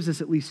 Well, he gives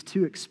us at least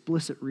two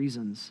explicit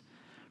reasons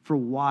for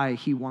why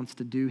he wants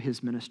to do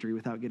his ministry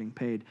without getting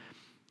paid.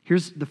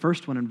 Here's the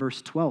first one in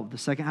verse 12, the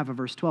second half of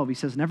verse 12. He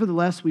says,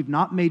 nevertheless, we've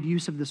not made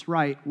use of this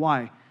right.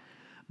 Why?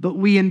 But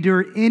we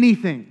endure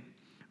anything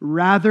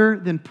rather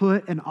than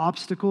put an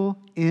obstacle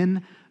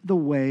in the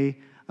way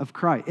of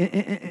Christ.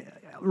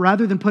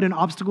 Rather than put an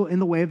obstacle in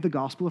the way of the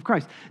gospel of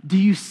Christ. Do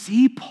you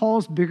see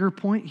Paul's bigger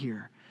point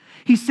here?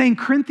 He's saying,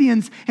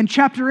 Corinthians, in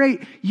chapter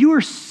 8, you are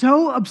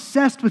so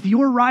obsessed with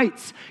your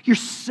rights. You're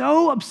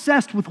so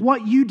obsessed with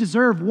what you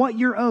deserve, what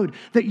you're owed,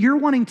 that you're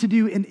wanting to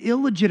do an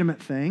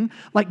illegitimate thing,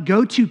 like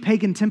go to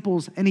pagan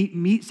temples and eat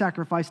meat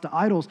sacrificed to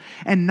idols,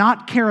 and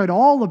not care at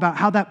all about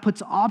how that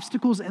puts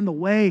obstacles in the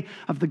way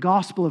of the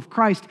gospel of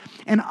Christ.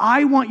 And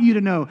I want you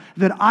to know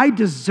that I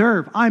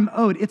deserve, I'm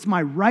owed, it's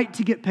my right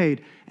to get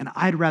paid, And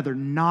I'd rather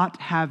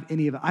not have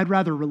any of it. I'd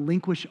rather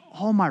relinquish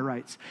all my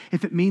rights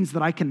if it means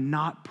that I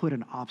cannot put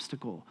an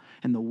obstacle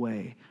in the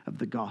way of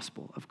the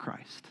gospel of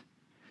Christ.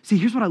 See,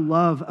 here's what I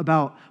love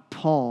about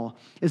Paul,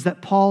 is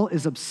that Paul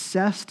is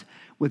obsessed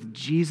with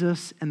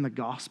Jesus and the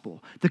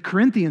gospel. The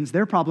Corinthians,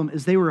 their problem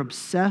is they were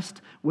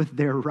obsessed with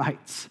their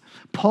rights.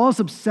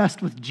 Paul's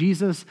obsessed with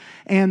Jesus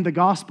and the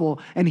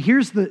gospel. And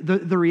here's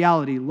the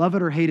reality, love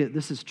it or hate it,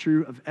 this is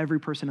true of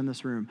every person in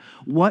this room.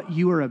 What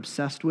you are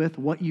obsessed with,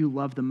 what you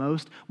love the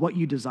most, what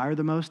you desire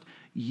the most,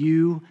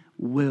 you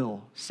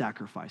will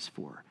sacrifice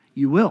for.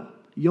 You will.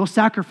 You'll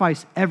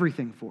sacrifice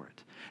everything for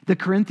it. The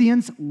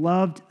Corinthians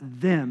loved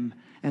them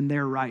and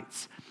their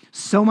rights,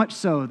 so much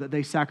so that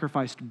they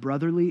sacrificed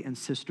brotherly and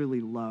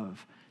sisterly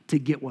love to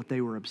get what they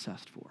were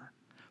obsessed for.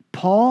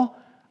 Paul,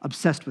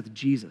 obsessed with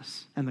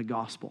Jesus and the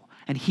gospel,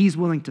 and he's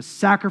willing to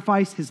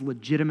sacrifice his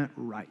legitimate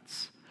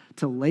rights,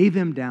 to lay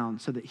them down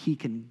so that he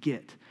can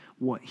get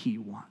what he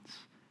wants.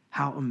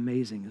 How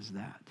amazing is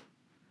that?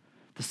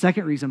 The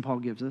second reason Paul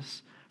gives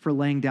us for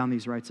laying down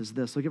these rights is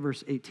this. Look at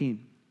verse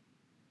 18.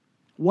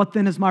 What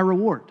then is my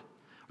reward?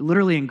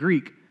 Literally in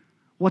Greek,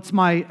 what is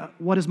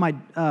my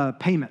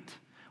payment?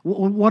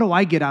 What do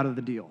I get out of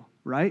the deal,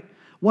 right?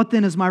 What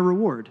then is my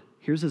reward?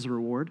 Here's his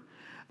reward.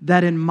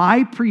 That in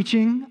my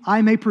preaching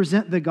I may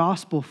present the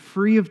gospel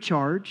free of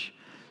charge,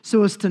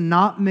 so as to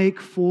not make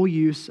full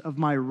use of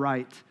my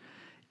right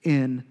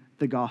in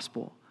the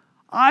gospel.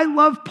 I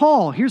love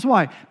Paul. Here's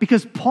why.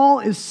 Because Paul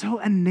is so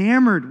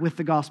enamored with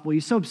the gospel.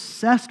 He's so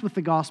obsessed with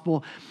the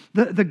gospel.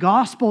 The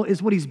gospel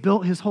is what he's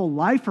built his whole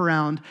life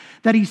around,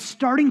 that he's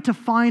starting to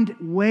find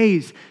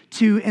ways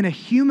to, in a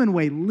human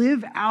way,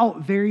 live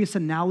out various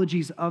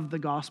analogies of the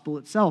gospel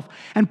itself.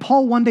 And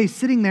Paul one day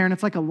sitting there, and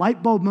it's like a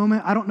light bulb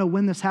moment. I don't know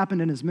when this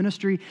happened in his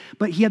ministry,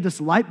 but he had this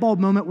light bulb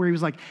moment where he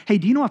was like, hey,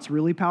 do you know what's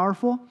really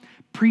powerful?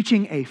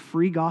 Preaching a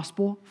free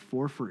gospel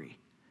for free.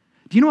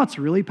 Do you know what's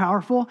really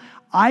powerful?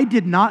 I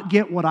did not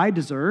get what I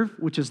deserve,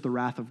 which is the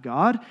wrath of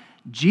God.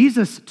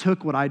 Jesus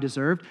took what I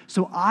deserved,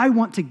 so I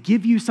want to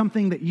give you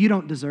something that you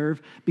don't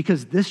deserve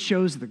because this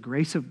shows the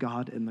grace of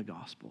God in the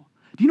gospel.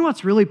 Do you know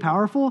what's really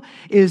powerful?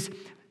 Is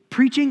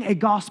preaching a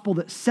gospel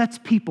that sets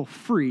people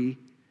free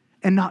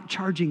and not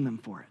charging them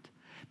for it.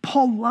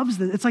 Paul loves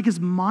this. It's like his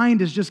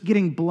mind is just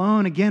getting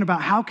blown again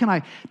about how can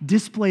I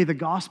display the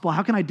gospel?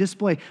 How can I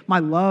display my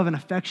love and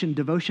affection,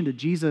 devotion to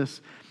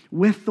Jesus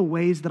with the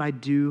ways that I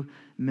do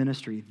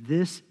ministry?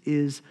 This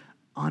is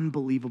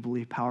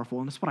unbelievably powerful.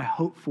 And that's what I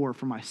hope for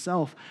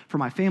myself, for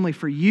my family,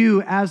 for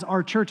you as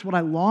our church. What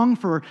I long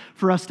for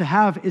us to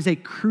have is a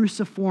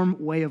cruciform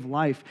way of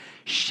life,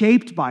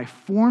 shaped by,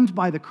 formed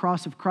by the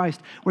cross of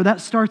Christ, where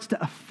that starts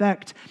to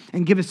affect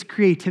and give us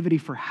creativity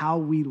for how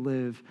we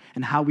live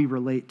and how we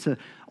relate to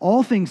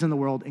all things in the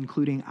world,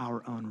 including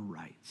our own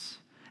rights.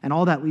 And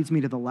all that leads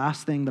me to the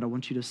last thing that I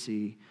want you to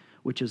see,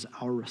 which is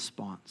our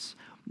response.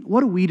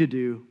 What are we to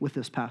do with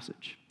this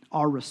passage?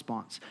 Our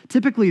response.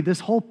 Typically, this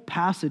whole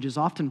passage is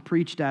often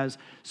preached as,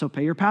 so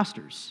pay your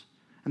pastors.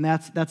 And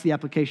that's the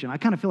application. I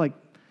kind of feel like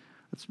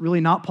that's really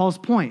not Paul's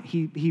point.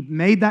 He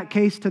made that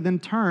case to then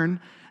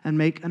turn and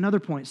make another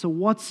point. So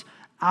what's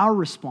our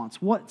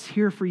response? What's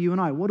here for you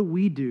and I? What do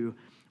we do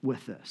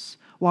with this?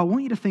 Well, I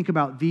want you to think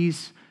about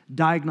these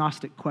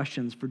diagnostic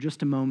questions for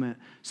just a moment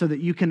so that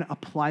you can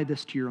apply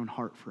this to your own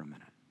heart for a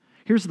minute.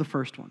 Here's the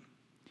first one.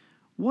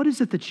 What is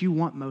it that you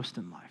want most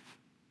in life?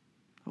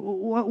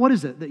 What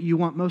is it that you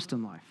want most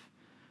in life?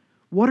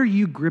 What are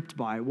you gripped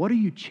by? What are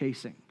you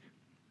chasing?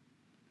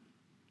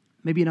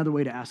 Maybe another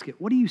way to ask it,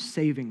 what are you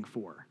saving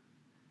for?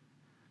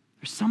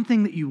 There's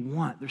something that you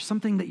want. There's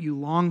something that you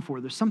long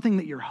for. There's something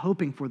that you're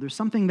hoping for. There's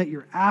something that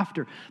you're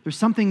after. There's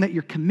something that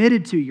you're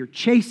committed to. You're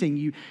chasing.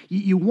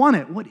 You want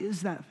it. What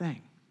is that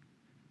thing?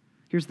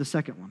 Here's the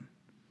second one.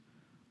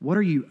 What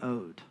are you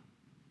owed?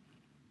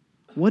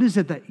 What is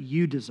it that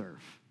you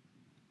deserve?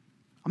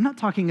 I'm not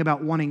talking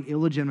about wanting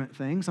illegitimate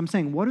things. I'm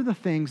saying, what are the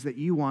things that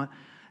you want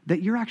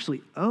that you're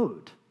actually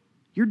owed?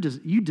 You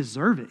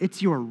deserve it.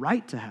 It's your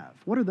right to have.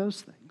 What are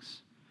those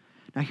things?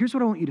 Now, here's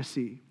what I want you to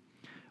see.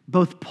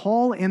 Both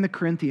Paul and the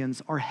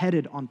Corinthians are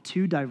headed on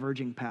two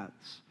diverging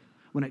paths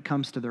when it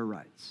comes to their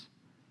rights.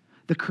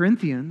 The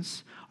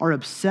Corinthians are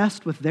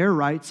obsessed with their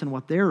rights and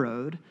what they're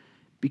owed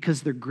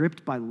because they're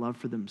gripped by love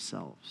for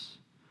themselves.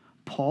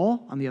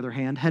 Paul, on the other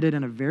hand, headed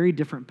in a very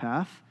different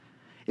path,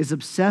 is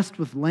obsessed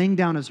with laying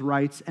down his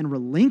rights and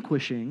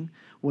relinquishing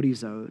what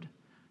he's owed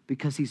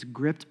because he's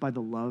gripped by the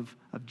love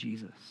of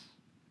Jesus.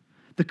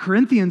 The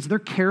Corinthians, they're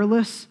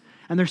careless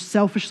and they're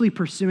selfishly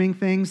pursuing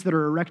things that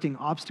are erecting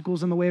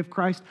obstacles in the way of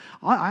Christ.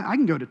 I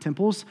can go to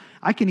temples.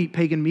 I can eat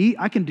pagan meat.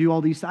 I can do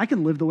all these. I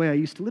can live the way I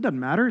used to live. It doesn't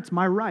matter. It's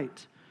my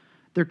right.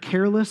 They're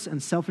careless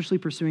and selfishly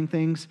pursuing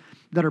things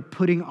that are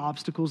putting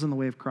obstacles in the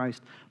way of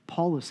Christ.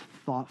 Paul is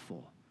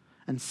thoughtful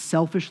and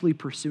selfishly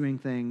pursuing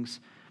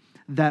things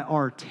that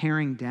are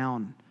tearing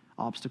down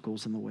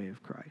obstacles in the way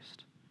of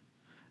Christ.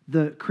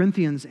 The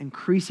Corinthians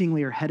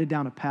increasingly are headed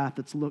down a path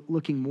that's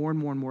looking more and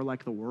more and more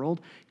like the world,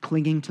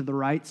 clinging to the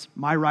rights.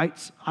 My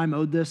rights, I'm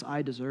owed this,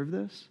 I deserve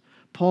this.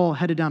 Paul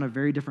headed down a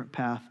very different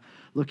path,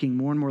 looking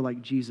more and more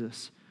like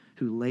Jesus,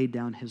 who laid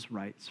down his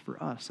rights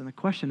for us. And the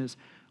question is,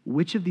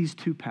 which of these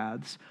two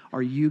paths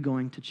are you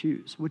going to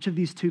choose? Which of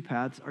these two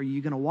paths are you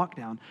going to walk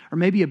down? Or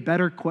maybe a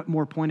better,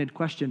 more pointed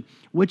question,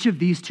 which of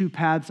these two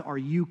paths are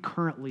you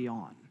currently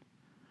on?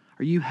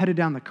 Are you headed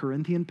down the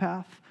Corinthian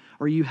path,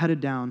 or are you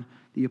headed down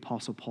the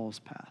Apostle Paul's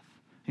path?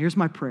 Here's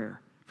my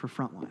prayer for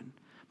Frontline.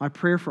 My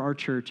prayer for our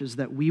church is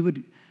that we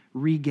would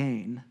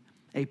regain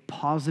a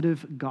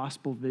positive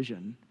gospel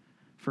vision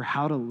for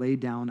how to lay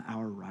down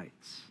our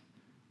rights.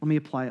 Let me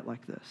apply it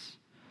like this.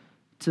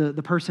 To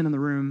the person in the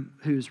room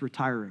who's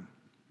retiring.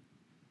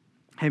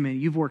 Hey man,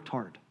 you've worked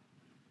hard.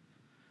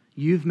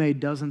 You've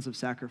made dozens of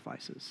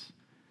sacrifices.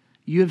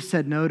 You have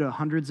said no to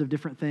hundreds of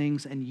different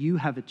things, and you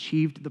have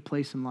achieved the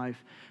place in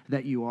life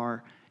that you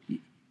are.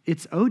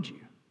 It's owed you.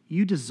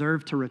 You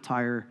deserve to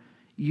retire.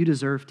 You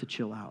deserve to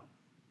chill out.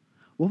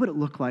 What would it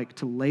look like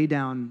to lay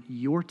down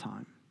your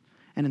time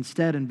and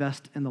instead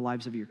invest in the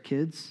lives of your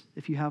kids,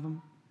 if you have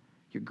them,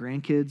 your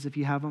grandkids, if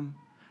you have them,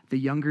 the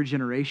younger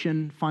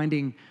generation,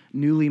 finding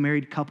newly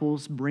married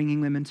couples,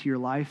 bringing them into your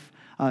life,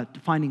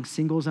 finding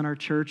singles in our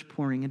church,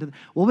 pouring into them?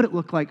 What would it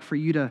look like for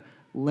you to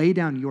lay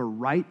down your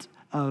right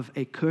of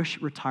a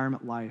cush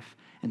retirement life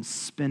and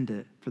spend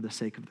it for the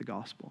sake of the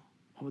gospel?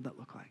 What would that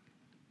look like?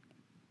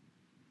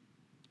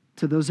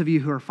 To those of you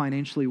who are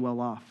financially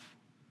well off,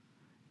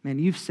 man,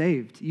 you've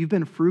saved, you've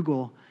been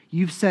frugal,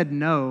 you've said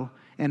no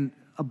in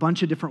a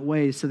bunch of different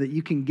ways so that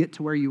you can get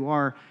to where you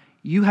are.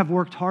 You have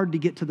worked hard to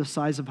get to the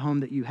size of home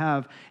that you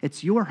have.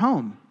 It's your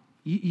home.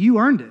 You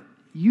earned it.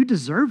 You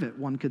deserve it,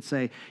 one could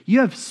say.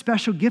 You have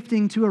special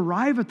gifting to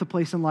arrive at the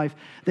place in life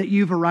that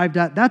you've arrived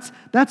at.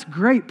 That's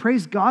great.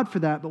 Praise God for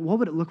that. But what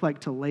would it look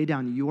like to lay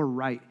down your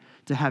right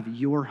to have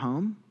your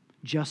home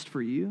just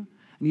for you?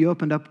 And you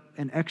opened up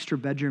an extra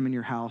bedroom in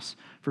your house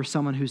for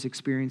someone who's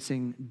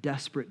experiencing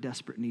desperate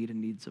need and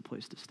needs a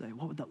place to stay.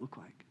 What would that look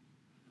like?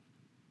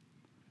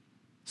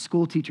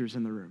 School teachers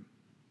in the room.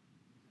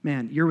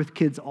 Man, you're with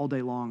kids all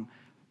day long.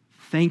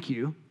 Thank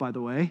you, by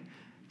the way.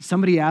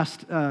 Somebody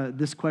asked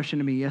this question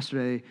to me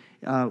yesterday.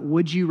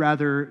 Would you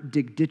rather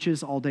dig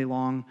ditches all day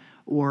long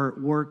or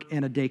work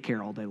in a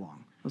daycare all day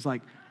long? I was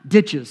like,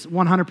 ditches,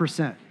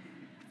 100%.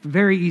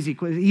 Very easy,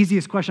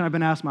 easiest question I've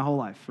been asked my whole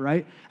life,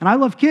 right? And I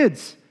love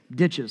kids.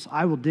 Ditches.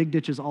 I will dig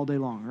ditches all day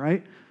long,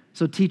 right?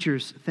 So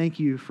teachers, thank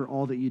you for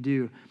all that you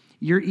do.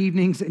 Your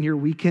evenings and your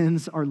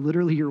weekends are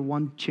literally your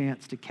one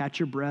chance to catch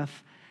your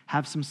breath,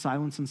 have some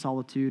silence and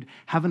solitude,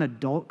 have an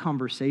adult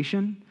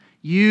conversation.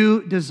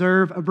 You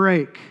deserve a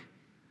break.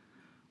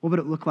 What would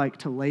it look like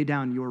to lay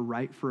down your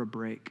right for a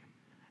break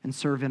and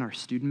serve in our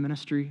student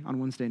ministry on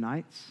Wednesday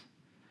nights?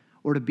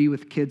 Or to be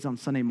with kids on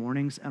Sunday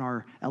mornings in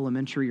our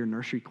elementary or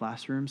nursery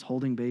classrooms,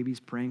 holding babies,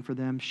 praying for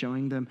them,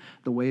 showing them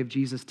the way of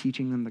Jesus,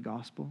 teaching them the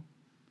gospel?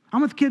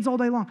 I'm with kids all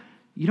day long.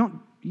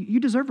 You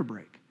deserve a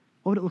break.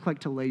 What would it look like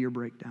to lay your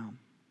break down?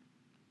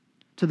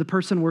 To the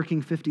person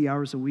working 50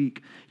 hours a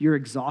week, you're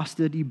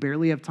exhausted. You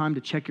barely have time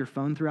to check your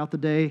phone throughout the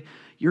day.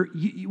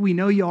 We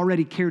know you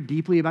already care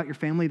deeply about your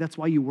family. That's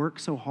why you work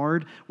so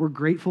hard. We're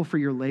grateful for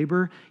your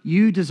labor.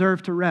 You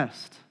deserve to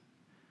rest.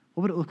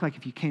 What would it look like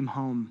if you came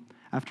home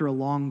after a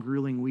long,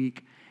 grueling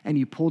week and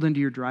you pulled into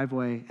your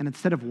driveway, and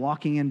instead of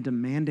walking in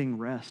demanding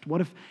rest,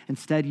 what if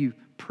instead you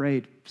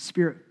prayed,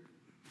 Spirit,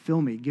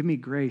 fill me, give me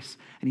grace,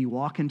 and you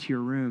walk into your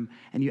room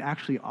and you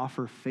actually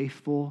offer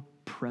faithful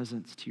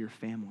presence to your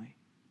family?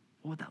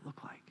 What would that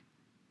look like?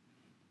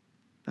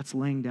 That's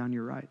laying down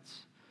your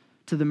rights.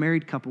 To the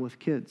married couple with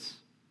kids,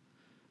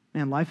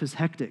 man, life is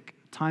hectic.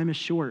 Time is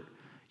short.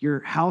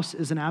 Your house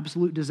is an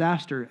absolute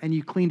disaster, and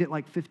you cleaned it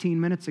like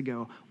 15 minutes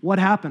ago. What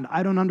happened?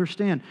 I don't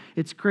understand.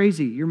 It's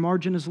crazy. Your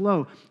margin is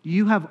low.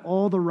 You have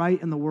all the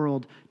right in the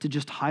world to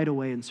just hide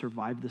away and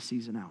survive the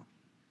season out.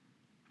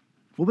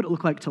 What would it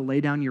look like to lay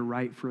down your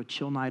right for a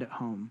chill night at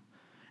home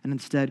and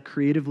instead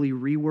creatively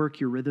rework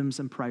your rhythms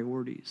and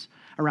priorities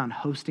around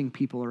hosting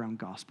people around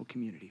gospel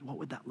community? What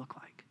would that look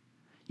like?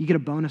 You get a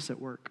bonus at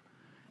work.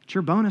 It's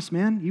your bonus,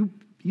 man.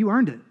 You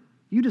earned it.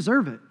 You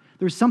deserve it.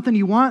 There's something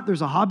you want.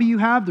 There's a hobby you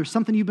have. There's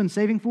something you've been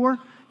saving for.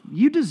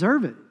 You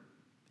deserve it.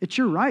 It's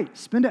your right.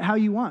 Spend it how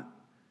you want.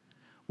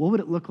 What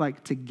would it look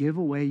like to give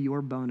away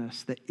your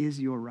bonus that is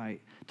your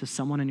right to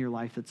someone in your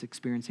life that's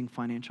experiencing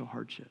financial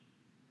hardship?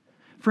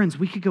 Friends,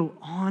 we could go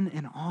on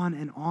and on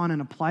and on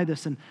and apply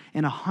this in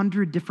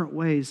 100 different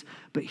ways,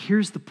 but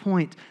here's the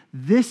point.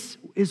 This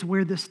is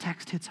where this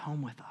text hits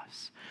home with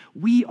us.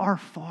 We are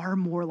far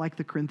more like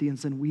the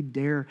Corinthians than we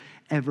dare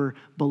ever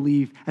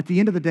believe. At the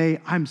end of the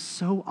day, I'm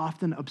so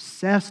often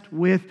obsessed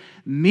with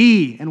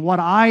me and what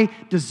I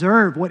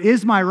deserve, what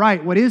is my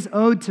right, what is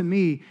owed to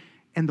me,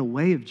 and the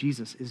way of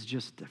Jesus is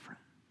just different.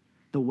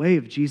 The way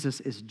of Jesus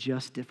is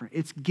just different.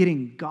 It's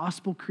getting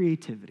gospel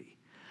creativity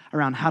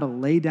around how to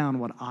lay down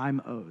what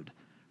I'm owed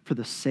for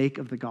the sake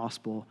of the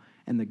gospel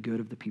and the good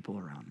of the people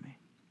around me.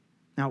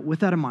 Now,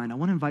 with that in mind, I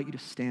want to invite you to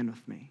stand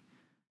with me